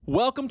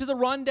Welcome to The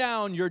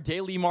Rundown, your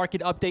daily market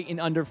update in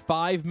under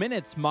 5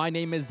 minutes. My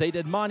name is Zaid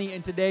Admani,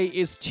 and today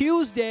is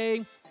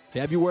Tuesday,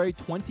 February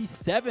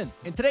 27th.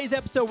 In today's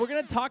episode, we're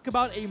going to talk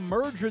about a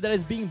merger that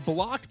is being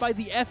blocked by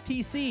the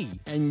FTC.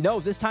 And no,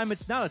 this time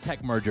it's not a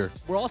tech merger.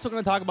 We're also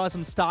going to talk about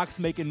some stocks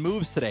making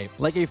moves today,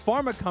 like a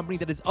pharma company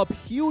that is up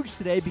huge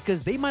today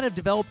because they might have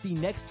developed the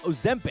next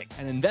Ozempic,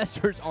 and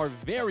investors are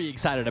very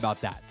excited about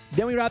that.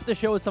 Then we wrap the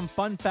show with some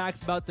fun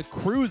facts about the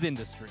cruise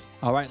industry.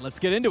 All right, let's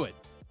get into it.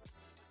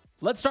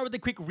 Let's start with a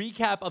quick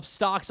recap of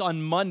stocks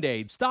on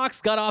Monday.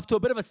 Stocks got off to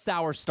a bit of a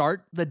sour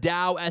start. The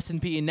Dow,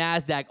 S&P, and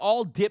NASDAQ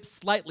all dipped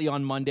slightly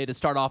on Monday to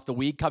start off the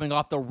week, coming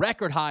off the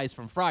record highs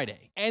from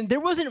Friday. And there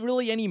wasn't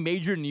really any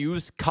major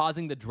news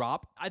causing the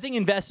drop. I think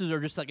investors are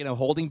just like in a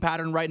holding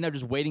pattern right now,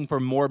 just waiting for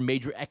more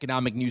major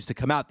economic news to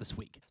come out this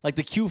week. Like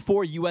the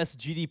Q4 US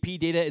GDP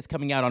data is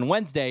coming out on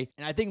Wednesday,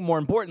 and I think more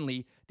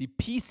importantly, the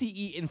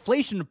PCE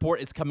inflation report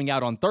is coming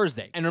out on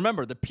Thursday. And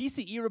remember, the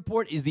PCE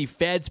report is the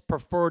Fed's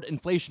preferred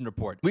inflation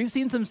report. We've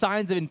seen some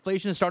signs of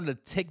inflation starting to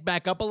tick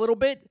back up a little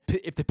bit.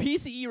 If the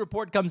PCE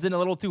report comes in a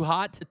little too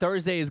hot,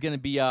 Thursday is going to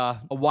be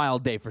a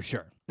wild day for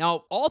sure.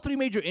 Now, all three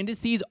major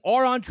indices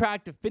are on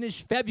track to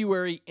finish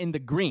February in the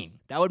green.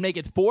 That would make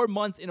it 4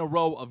 months in a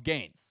row of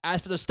gains.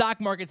 As for the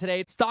stock market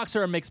today, stocks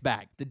are a mixed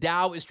bag. The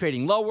Dow is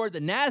trading lower,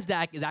 the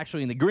NASDAQ is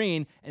actually in the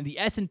green, and the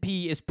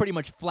S&P is pretty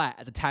much flat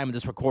at the time of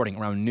this recording,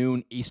 around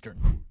noon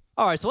Eastern.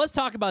 All right, so let's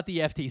talk about the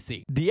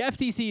FTC. The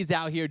FTC is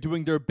out here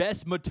doing their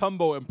best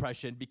Mutombo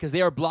impression because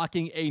they are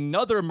blocking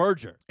another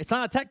merger. It's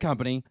not a tech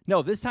company.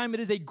 No, this time it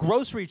is a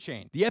grocery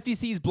chain. The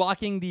FTC is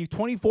blocking the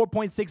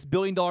 $24.6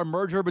 billion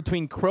merger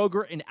between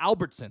Kroger and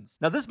Albertsons.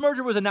 Now, this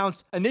merger was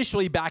announced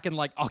initially back in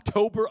like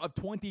October of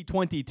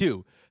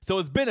 2022, so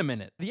it's been a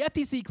minute. The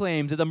FTC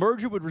claims that the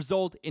merger would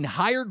result in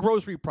higher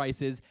grocery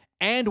prices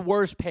and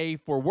worse pay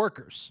for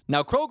workers.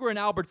 Now, Kroger and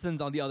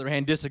Albertsons, on the other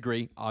hand,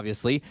 disagree,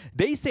 obviously.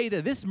 They say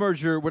that this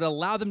merger would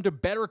allow them to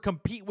better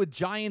compete with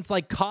giants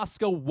like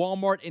Costco,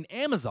 Walmart, and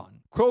Amazon.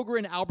 Kroger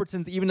and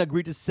Albertsons even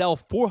agreed to sell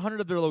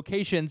 400 of their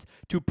locations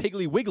to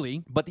Piggly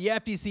Wiggly, but the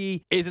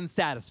FTC isn't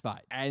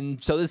satisfied. And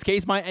so this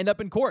case might end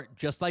up in court,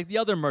 just like the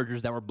other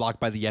mergers that were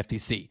blocked by the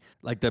FTC,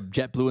 like the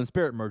JetBlue and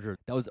Spirit merger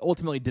that was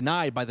ultimately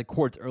denied by the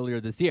courts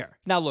earlier this year.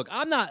 Now, look,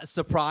 I'm not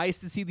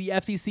surprised to see the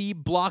FTC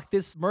block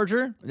this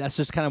merger. That's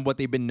just kind of what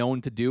they've been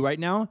known to do right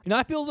now. You know,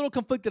 I feel a little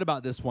conflicted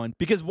about this one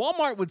because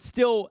Walmart would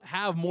still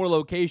have more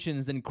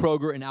locations than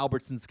Kroger and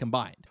Albertsons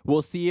combined.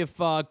 We'll see if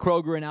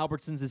Kroger and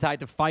Albertsons decide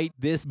to fight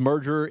this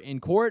merger in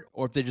court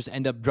or if they just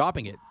end up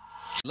dropping it.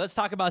 Let's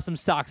talk about some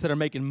stocks that are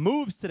making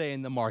moves today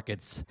in the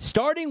markets,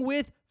 starting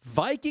with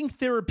Viking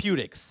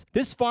Therapeutics.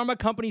 This pharma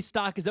company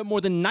stock is up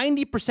more than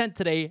 90%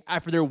 today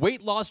after their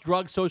weight loss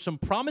drug shows some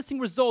promising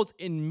results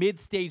in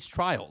mid-stage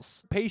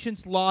trials.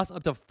 Patients lost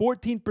up to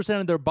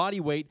 14% of their body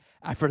weight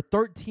after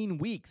 13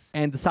 weeks,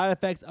 and the side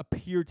effects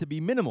appear to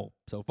be minimal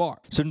so far.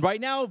 So right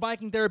now,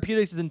 Viking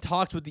Therapeutics is in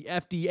talks with the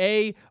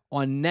FDA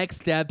on next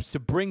steps to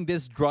bring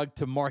this drug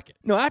to market.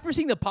 Now, after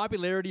seeing the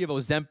popularity of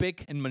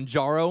Ozempic and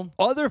Mounjaro,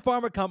 other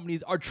pharma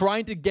companies are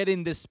trying to get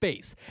in this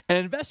space, and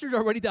investors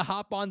are ready to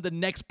hop on the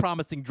next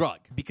promising drug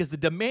because the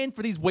demand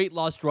for these weight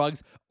loss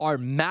drugs are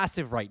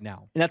massive right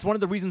now. And that's one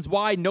of the reasons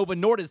why Novo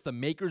Nordisk, the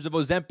makers of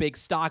Ozempic,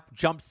 stock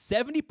jumped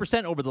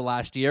 70% over the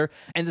last year,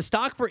 and the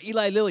stock for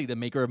Eli Lilly, the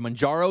maker of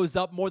Mounjaro, is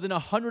up more than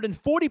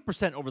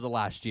 140% over the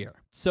last year.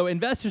 So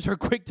investors are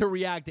quick to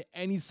react to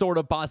any sort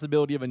of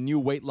possibility of a new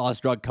weight loss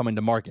drug coming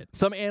to market.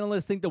 Some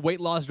analysts think the weight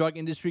loss drug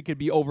industry could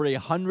be over a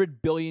 $100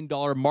 billion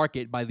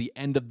market by the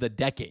end of the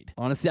decade.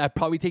 Honestly, I'd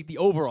probably take the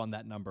over on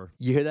that number.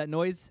 You hear that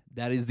noise?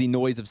 That is the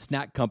noise of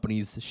snack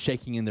companies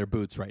shaking in their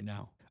boots right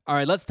now. All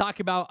right, let's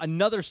talk about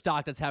another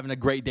stock that's having a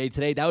great day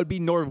today. That would be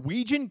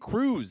Norwegian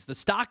Cruise. The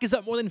stock is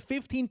up more than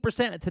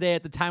 15% today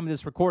at the time of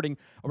this recording,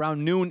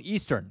 around noon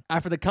Eastern,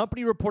 after the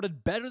company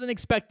reported better than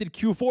expected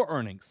Q4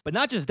 earnings. But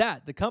not just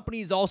that, the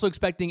company is also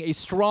expecting a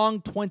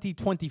strong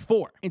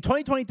 2024. In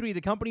 2023,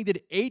 the company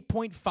did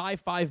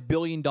 $8.55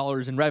 billion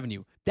in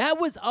revenue.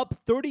 That was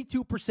up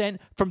 32%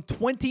 from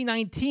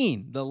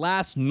 2019, the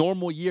last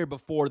normal year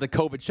before the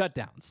COVID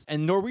shutdowns.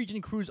 And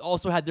Norwegian Cruise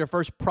also had their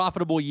first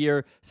profitable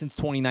year since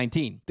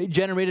 2019. They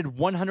generated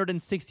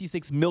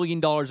 $166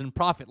 million in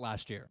profit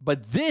last year.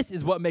 But this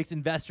is what makes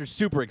investors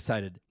super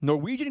excited.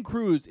 Norwegian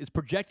Cruise is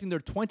projecting their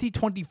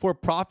 2024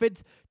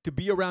 profits to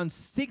be around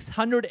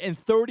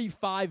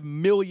 $635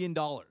 million.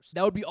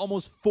 That would be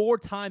almost 4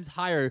 times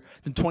higher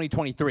than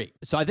 2023.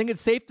 So I think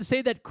it's safe to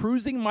say that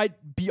cruising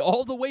might be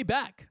all the way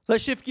back.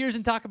 Let's shift gears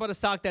and talk about a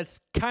stock that's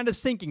kind of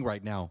sinking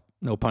right now.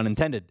 No pun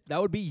intended. That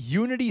would be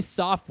Unity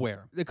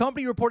Software. The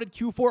company reported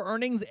Q4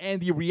 earnings,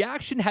 and the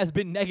reaction has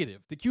been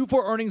negative. The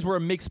Q4 earnings were a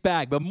mixed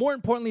bag, but more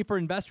importantly for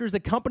investors, the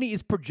company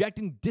is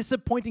projecting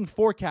disappointing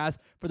forecasts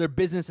for their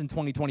business in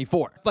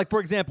 2024. Like,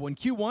 for example, in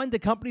Q1, the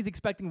company is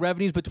expecting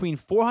revenues between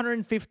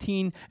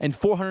 $415 and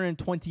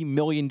 $420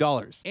 million.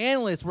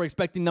 Analysts were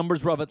expecting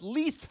numbers of at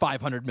least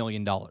 $500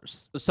 million.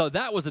 So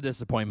that was a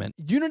disappointment.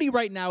 Unity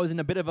right now is in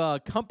a bit of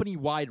a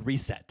company-wide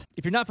reset.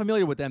 If you're not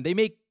familiar with them, they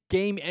make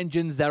game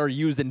engines that are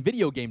used in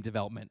video game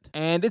development.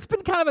 And it's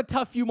been kind of a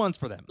tough few months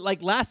for them.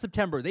 Like last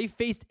September, they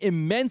faced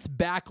immense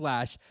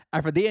backlash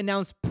after they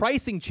announced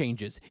pricing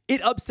changes.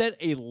 It upset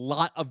a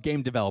lot of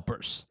game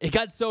developers. It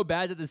got so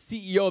bad that the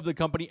CEO of the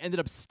company ended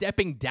up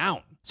stepping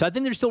down. So I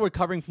think they're still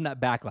recovering from that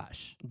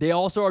backlash. They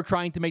also are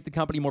trying to make the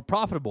company more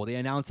profitable. They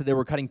announced that they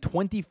were cutting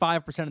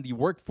 25% of the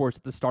workforce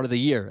at the start of the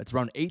year. It's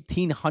around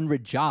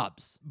 1,800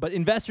 jobs. But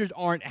investors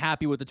aren't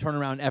happy with the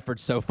turnaround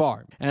efforts so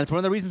far. And it's one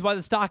of the reasons why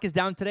the stock is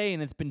down today,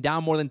 and it's been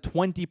down more than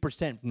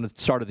 20% from the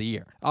start of the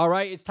year. All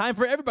right, it's time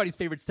for everybody's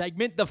favorite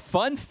segment, the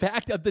fun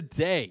fact of the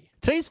day.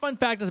 Today's fun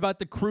fact is about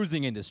the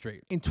cruising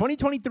industry. In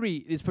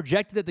 2023, it is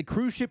projected that the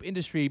cruise ship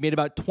industry made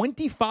about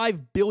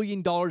 $25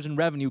 billion in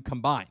revenue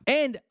combined.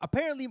 And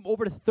apparently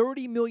over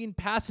 30 million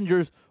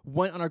passengers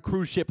went on a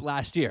cruise ship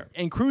last year.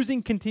 And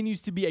cruising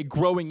continues to be a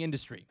growing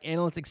industry.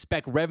 Analysts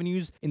expect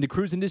revenues in the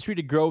cruise industry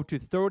to grow to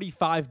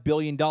 $35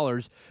 billion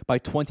by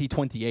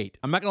 2028.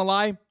 I'm not going to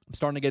lie, I'm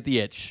starting to get the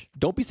itch.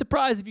 Don't be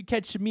surprised if you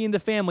catch me and the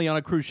family on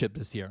a cruise ship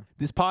this year.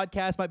 This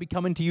podcast might be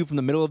coming to you from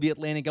the middle of the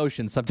Atlantic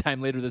Ocean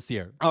sometime later this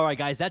year. All right,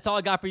 guys, that's all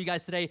I got for you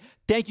guys today.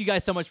 Thank you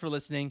guys so much for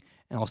listening,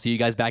 and I'll see you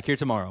guys back here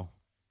tomorrow.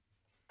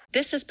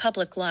 This is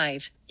Public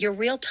Live, your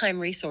real-time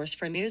resource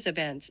for news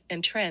events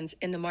and trends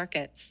in the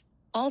markets.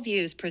 All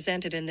views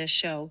presented in this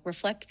show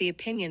reflect the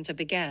opinions of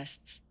the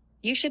guests.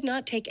 You should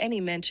not take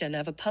any mention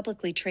of a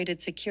publicly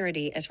traded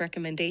security as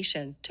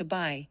recommendation to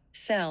buy,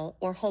 sell,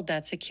 or hold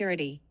that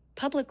security.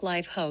 Public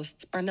Live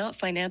hosts are not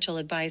financial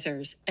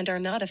advisors and are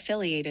not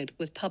affiliated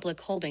with Public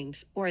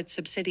Holdings or its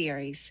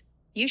subsidiaries.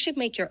 You should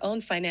make your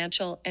own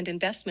financial and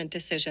investment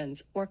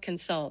decisions or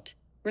consult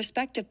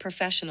respective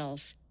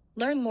professionals.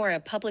 Learn more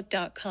at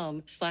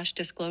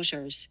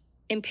public.com/disclosures.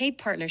 In paid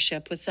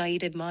partnership with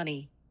Zaid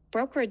Admani.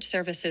 Brokerage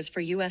services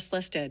for U.S.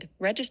 listed,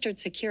 registered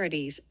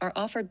securities are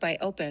offered by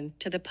Open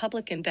to the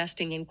Public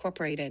Investing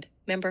Incorporated,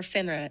 member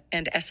FINRA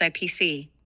and SIPC.